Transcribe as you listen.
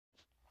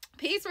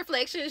Peace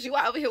Reflections, you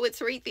are over here with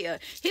Tarethia.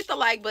 Hit the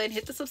like button,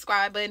 hit the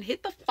subscribe button,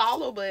 hit the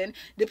follow button,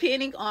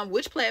 depending on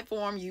which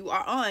platform you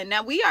are on.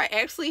 Now, we are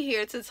actually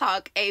here to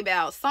talk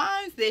about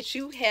signs that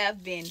you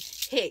have been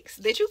hexed,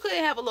 that you could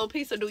have a little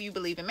piece of do you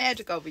believe in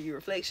magic over your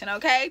reflection,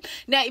 okay?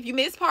 Now, if you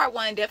missed part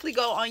one, definitely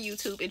go on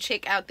YouTube and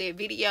check out that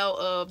video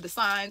of the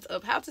signs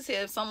of how to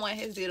tell if someone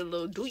has did a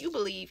little do you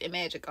believe in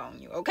magic on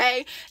you,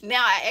 okay?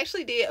 Now, I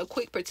actually did a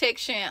quick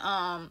protection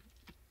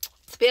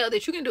spell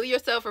that you can do your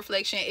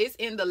self-reflection. It's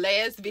in the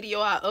last video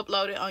I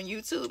uploaded on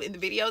YouTube in the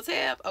video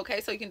tab,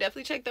 okay? So you can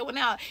definitely check that one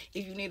out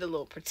if you need a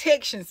little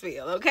protection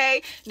spell,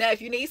 okay? Now,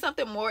 if you need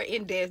something more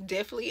in-depth,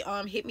 definitely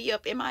hit me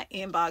up in my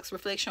inbox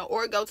reflection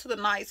or go to the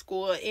night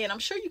school, and I'm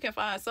sure you can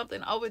find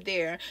something over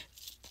there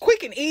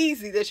quick and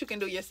easy that you can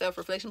do your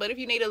self-reflection. But if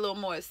you need a little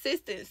more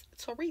assistance,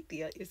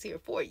 Tarethia is here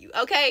for you,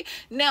 okay?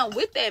 Now,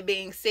 with that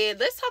being said,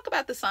 let's talk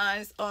about the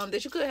signs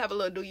that you could have a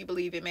little do you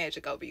believe in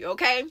magic over you,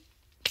 okay?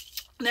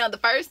 Now, the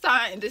first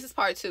sign, and this is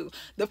part two,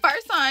 the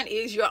first sign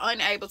is you're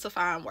unable to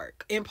find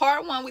work. In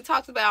part one, we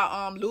talked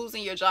about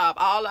losing your job.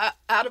 All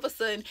of a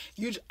sudden,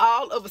 you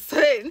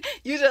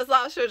just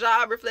lost your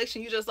job.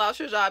 Reflection, you just lost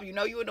your job. You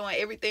know you were doing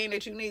everything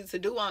that you needed to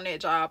do on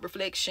that job.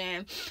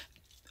 Reflection,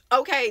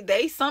 okay,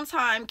 they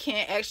sometimes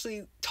can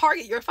actually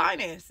target your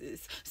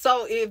finances.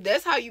 So if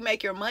that's how you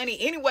make your money,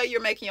 any way you're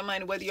making your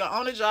money, whether you're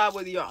on a job,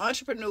 whether you're an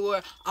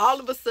entrepreneur,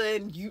 all of a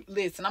sudden,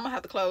 listen, I'm gonna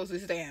have to close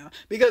this down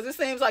because it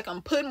seems like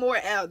I'm putting more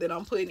out than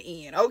I'm putting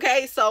in,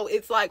 okay? So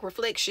it's like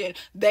reflection,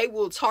 they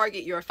will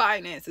target your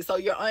finances. So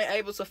you're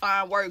unable to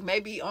find work.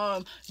 Maybe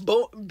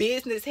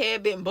business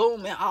had been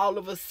booming, all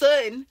of a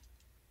sudden,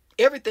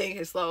 everything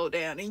has slowed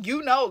down. And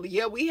you know,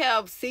 yeah, we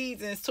have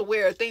seasons to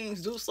where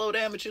things do slow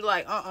down, but you're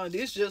like,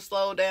 this just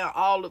slowed down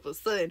all of a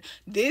sudden.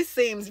 This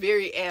seems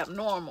very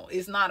abnormal.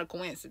 It's not a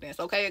coincidence,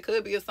 okay? It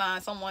could be a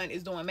sign someone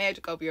is doing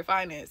magic over your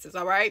finances,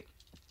 all right?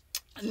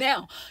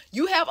 Now,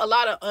 you have a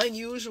lot of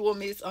unusual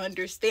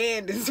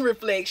misunderstandings,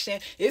 reflection.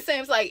 It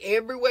seems like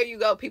everywhere you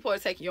go, people are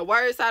taking your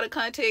words out of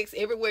context.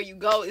 Everywhere you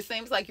go, it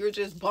seems like you're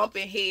just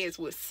bumping heads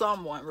with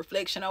someone,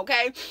 reflection,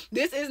 okay?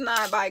 This is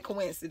not by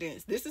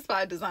coincidence. This is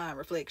by design,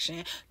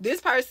 reflection.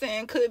 This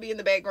person could be in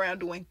the background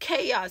doing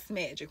chaos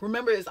magic.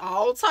 Remember, it's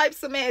all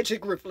types of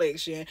magic,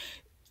 reflection.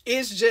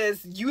 It's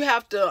just you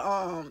have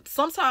to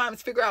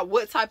sometimes figure out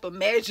what type of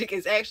magic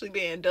is actually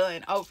being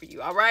done over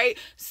you, all right?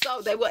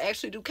 So they will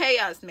actually do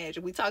chaos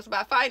magic. We talked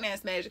about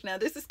finance magic. Now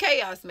this is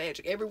chaos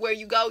magic. Everywhere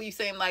you go, you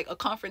seem like a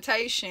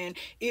confrontation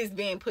is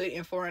being put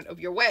in front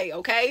of your way,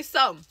 okay?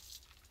 So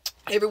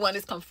everyone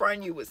is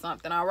confronting you with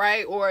something, all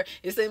right? Or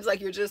it seems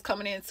like you're just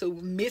coming into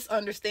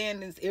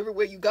misunderstandings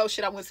everywhere you go.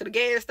 Shit, I went to the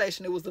gas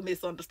station, it was a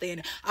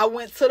misunderstanding. I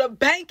went to the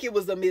bank, it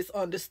was a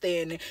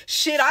misunderstanding.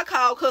 Shit, I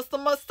called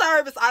customer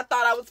service, I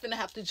thought I was finna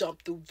have to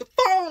jump through the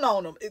phone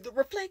on them. The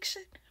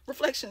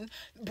reflection,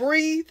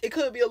 breathe. It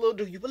could be a little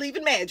do you believe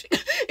in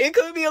magic. It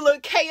could be a little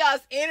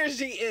chaos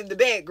energy in the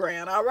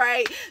background, all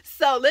right?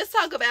 So let's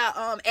talk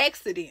about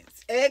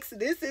accidents.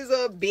 This is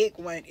a big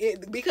one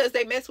because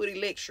they mess with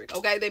electric,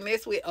 okay? They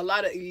mess with a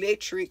lot of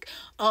electric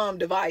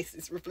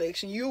devices,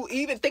 reflection. You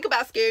even think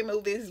about scary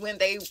movies when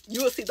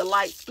you will see the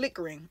lights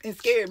flickering in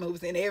scary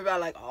movies and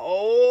everybody like,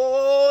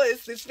 oh,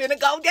 it's finna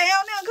go down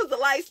now because the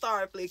lights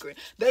start flickering.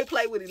 They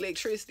play with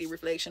electricity,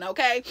 reflection,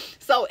 okay?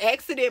 So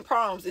accident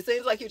problems. It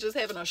seems like you're just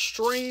having a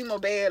stream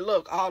of bad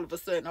luck all of a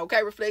sudden,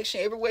 okay?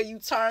 Reflection, everywhere you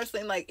turn,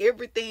 seems like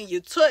everything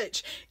you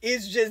touch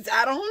is just,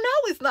 I don't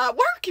know, it's not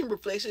working,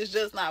 reflection. It's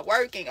just not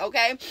working,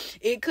 okay?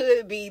 It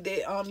could be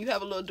that you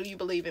have a little do you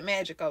believe in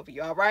magic over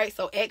you, all right?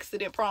 So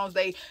accident problems,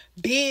 they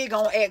big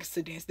on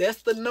accidents.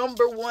 That's the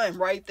number one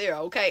right there,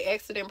 okay?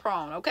 Accident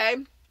prone, okay?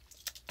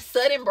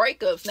 Sudden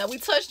breakups. Now, we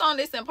touched on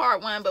this in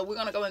part one, but we're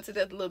going to go into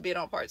that a little bit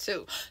on part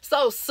two.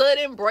 So,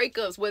 sudden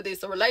breakups, whether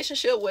it's a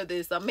relationship, whether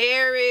it's a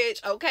marriage,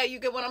 okay, you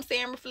get what I'm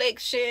saying,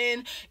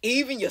 reflection.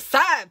 Even your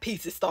side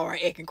pieces start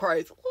acting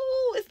crazy.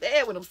 Ooh, it's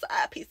bad when them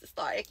side pieces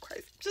start acting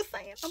crazy.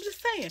 I'm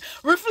just saying.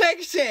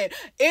 Reflection.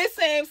 It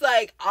seems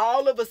like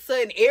all of a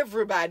sudden,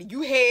 everybody,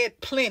 you had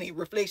plenty,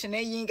 reflection. Now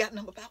you ain't got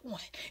nothing about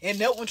one. And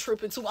that one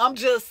tripping too. I'm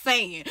just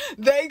saying.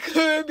 They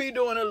could be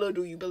doing a little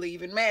do you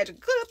believe in magic.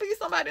 Could be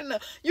somebody in the,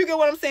 you get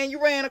what I'm saying?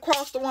 You ran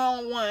across the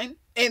wrong one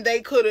and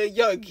they could have,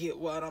 you get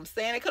what I'm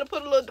saying? They could have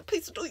put a little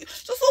piece of just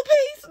a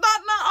piece,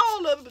 not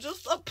all of it, but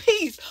just a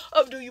piece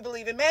of do you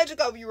believe in magic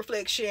over your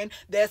reflection.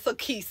 That's a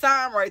key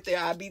sign right there.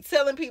 I be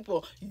telling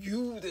people,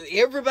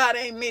 everybody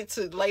ain't meant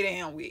to lay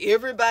down with.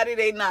 Everybody,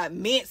 they not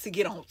meant to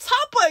get on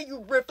top of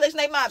you, reflection.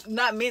 They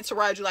not meant to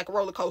ride you like a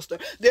roller coaster.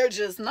 They're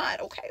just not.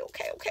 Okay.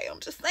 I'm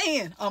just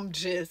saying.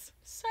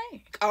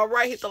 All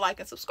right, hit the like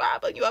and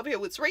subscribe button. You up here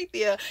with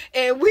Tarethia,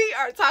 and we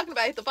are talking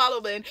about, hit the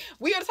follow button.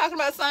 We are talking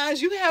about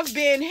signs you have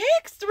been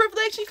hexed,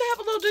 reflection. You can have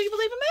a little do you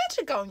believe in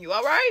magic on you,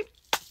 all right?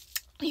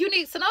 You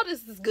need to know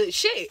this is good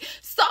shit.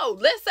 So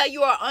let's say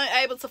you are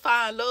unable to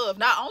find love.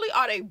 Not only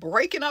are they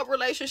breaking up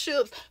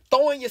relationships,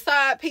 throwing your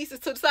side pieces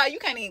to the side, you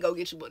can't even go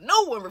get you a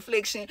new one,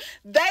 reflection.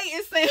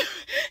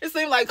 It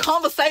seems like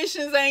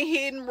conversations ain't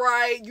hitting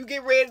right. You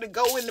get ready to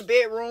go in the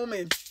bedroom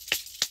and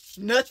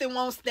Nothing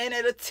won't stand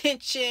at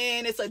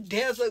attention. It's a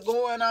desert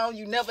going on.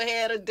 You never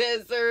had a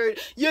desert.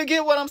 You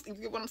get what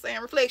I'm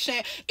saying? Reflection.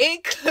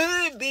 It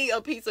could be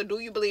a piece of do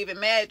you believe in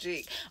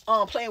magic?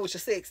 Playing with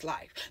your sex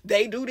life.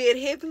 They do that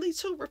heavily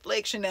too.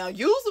 Reflection. Now,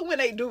 usually when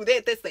they do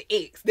that, that's the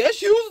ex.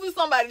 That's usually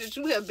somebody that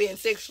you have been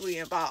sexually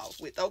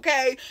involved with.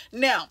 Okay.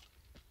 Now,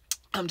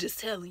 I'm just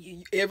telling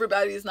you,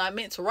 everybody is not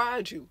meant to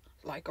ride you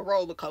like a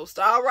roller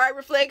coaster. All right,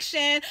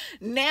 reflection.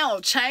 Now,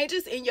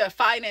 changes in your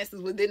finances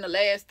within the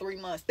last 3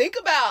 months. Think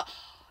about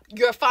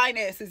your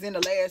finances in the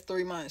last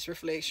 3 months.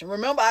 Reflection.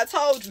 Remember, I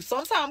told you,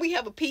 sometimes we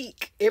have a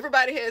peak.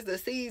 Everybody has a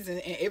season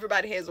and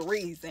everybody has a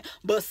reason.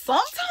 But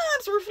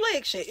sometimes,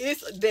 reflection,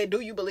 it's that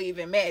do you believe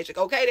in magic?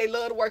 Okay, they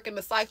love to work in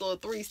the cycle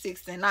of 3,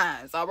 6, and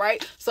 9s. All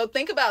right, so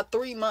think about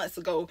 3 months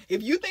ago.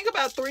 If you think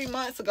about 3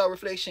 months ago,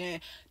 reflection,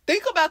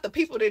 think about the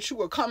people that you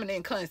were coming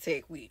in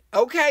contact with,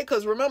 okay?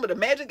 Because remember, the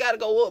magic got to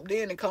go up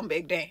then and come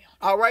back down,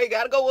 all right?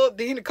 Got to go up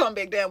then and come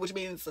back down, which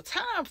means it's a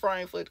time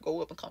frame for it to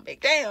go up and come back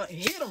down and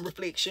hit them,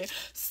 reflection.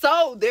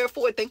 So,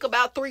 therefore, think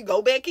about 3.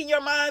 Go back in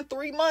your mind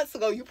 3 months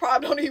ago. You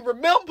probably don't even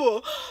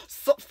remember.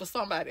 So, for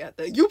somebody out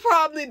there, you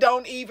probably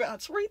don't even,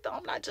 Taretha,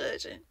 I'm not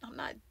judging. I'm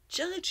not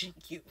judging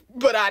you,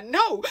 but I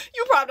know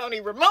you probably don't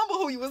even remember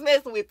who you was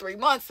messing with 3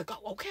 months ago.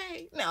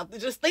 Okay, now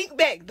just think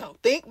back though.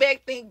 Think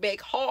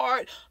back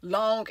hard,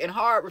 long and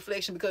hard,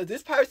 reflection, because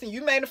this person,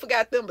 you may have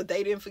forgot them, but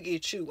they didn't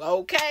forget you.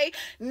 Okay,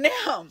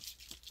 now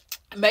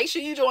make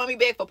sure you join me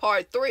back for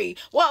part 3.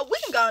 Well, we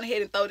can go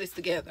ahead and throw this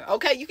together.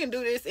 Okay, you can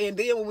do this, and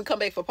then when we come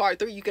back for part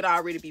 3, you can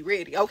already be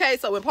ready. Okay,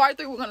 so in part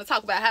 3, we're going to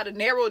talk about how to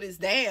narrow this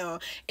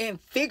down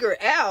and figure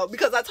out,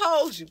 because I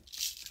told you,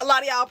 a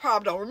lot of y'all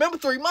probably don't remember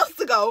 3 months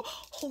ago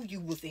who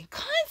you was in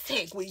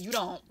contact with. You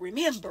don't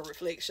remember,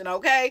 reflection,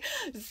 okay?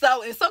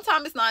 So, and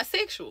sometimes it's not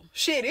sexual.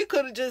 Shit, it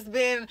could have just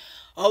been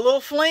a little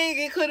fling.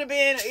 It could have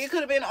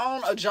been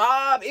on a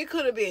job. It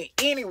could have been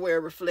anywhere,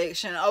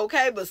 reflection,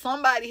 okay? But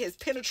somebody has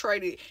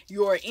penetrated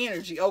your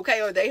energy,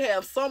 okay? Or they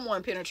have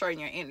someone penetrating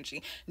your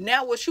energy.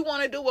 Now, what you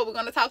want to do, what we're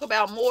going to talk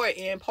about more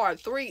in part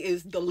 3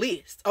 is the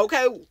list,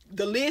 okay?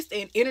 The list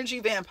and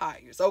energy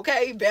vampires,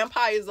 okay?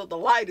 Vampires of the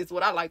light is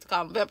what I like to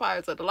call them.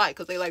 Vampires of the light,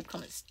 because they like to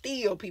come and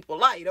steal people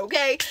light,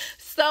 okay?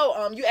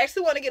 So you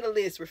actually want to get a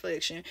list,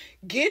 reflection.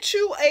 Get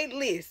you a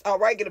list, all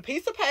right? Get a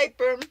piece of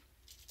paper,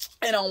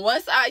 and on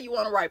one side you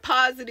want to write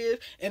positive,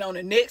 and on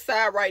the next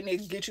side right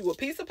next, get you a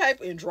piece of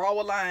paper and draw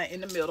a line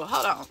in the middle.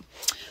 Hold on,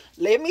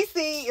 let me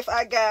see if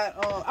I got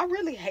I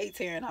really hate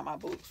tearing out my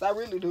books. I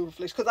really do,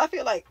 reflection, because I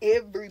feel like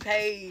every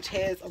page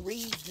has a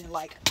reason.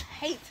 Like, I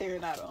hate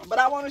tearing out them, but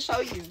I want to show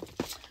you.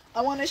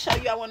 I want to show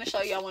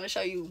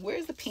you.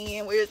 Where's the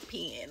pen?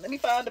 Let me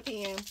find the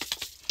pen.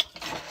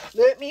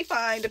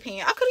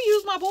 I could have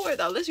used my board,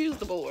 though. Let's use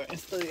the board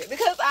instead.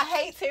 Because I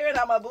hate tearing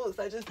out my books.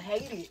 I just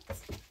hate it.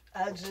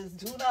 I just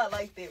do not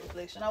like that,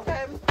 reflection,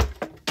 okay?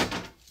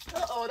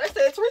 Uh-oh, that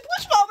said,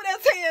 what you over there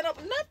tearing up?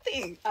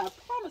 Nothing. I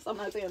promise I'm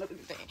not tearing up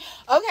anything.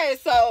 Okay,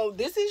 so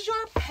this is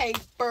your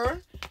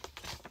paper.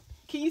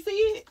 Can you see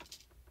it?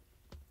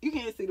 You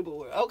can't see the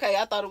board. Okay,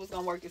 I thought it was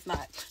going to work. It's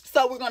not.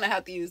 So we're going to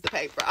have to use the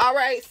paper. All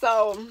right,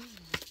 so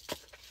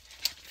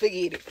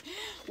forget it.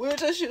 We'll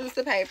just use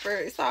the paper.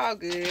 It's all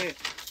good.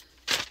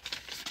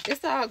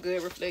 It's all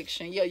good,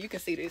 reflection. Yeah, you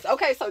can see this.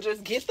 Okay, so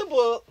just get the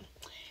book.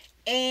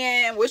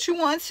 And what you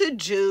want to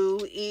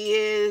do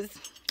is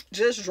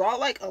just draw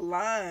like a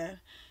line.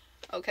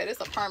 Okay,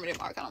 this is a permanent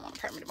mark. I don't want a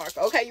permanent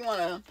marker. Okay, you want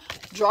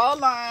to draw a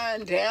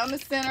line down the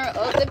center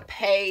of the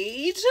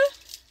page.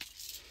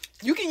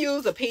 You can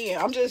use a pen.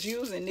 I'm just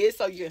using this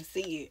so you can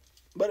see it.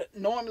 But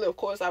normally, of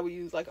course, I would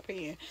use like a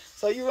pen.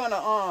 So you're going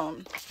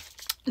to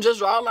just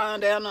draw a line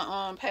down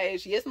the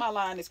page. Yes, my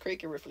line is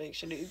cricket,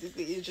 reflection.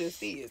 It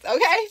just is.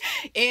 Okay?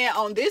 And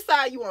on this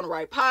side, you want to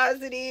write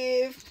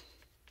positive.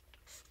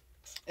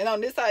 And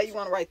on this side, you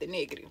want to write the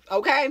negative.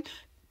 Okay?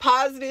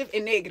 Positive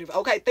and negative.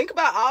 Okay? Think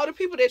about all the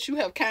people that you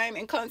have came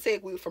in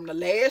contact with from the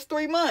last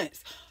 3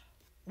 months.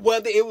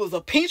 Whether it was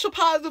a pinch of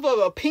positive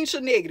or a pinch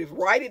of negative,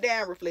 write it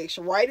down,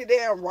 reflection. Write it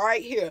down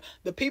right here.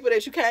 The people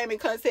that you came in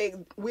contact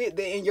with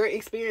that in your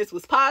experience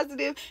was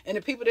positive, and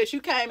the people that you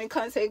came in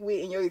contact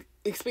with in your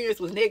experience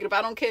was negative.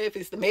 I don't care if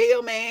it's the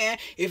mailman,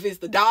 if it's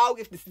the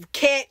dog, if it's the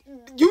cat.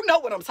 You know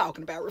what I'm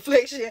talking about,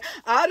 reflection.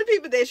 All the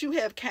people that you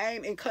have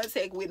came in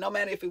contact with, no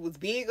matter if it was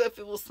big or if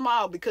it was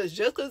small, because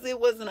just because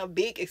it wasn't a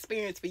big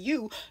experience for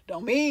you,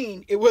 don't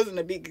mean it wasn't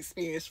a big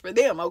experience for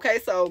them, okay?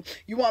 So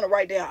you want to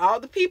write down all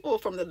the people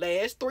from the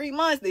last 3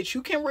 months that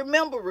you can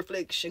remember,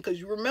 reflection, because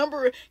you're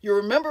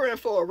remembering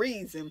for a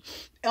reason.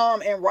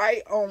 And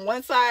write on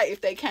one side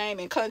if they came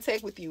in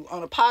contact with you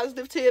on a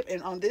positive tip,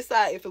 and on this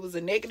side if it was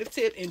a negative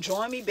tip. And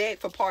join me back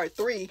for part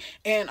 3,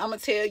 and I'm gonna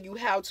tell you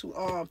how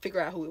to figure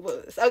out who it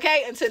was.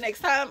 Okay, until next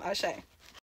time, Ashe.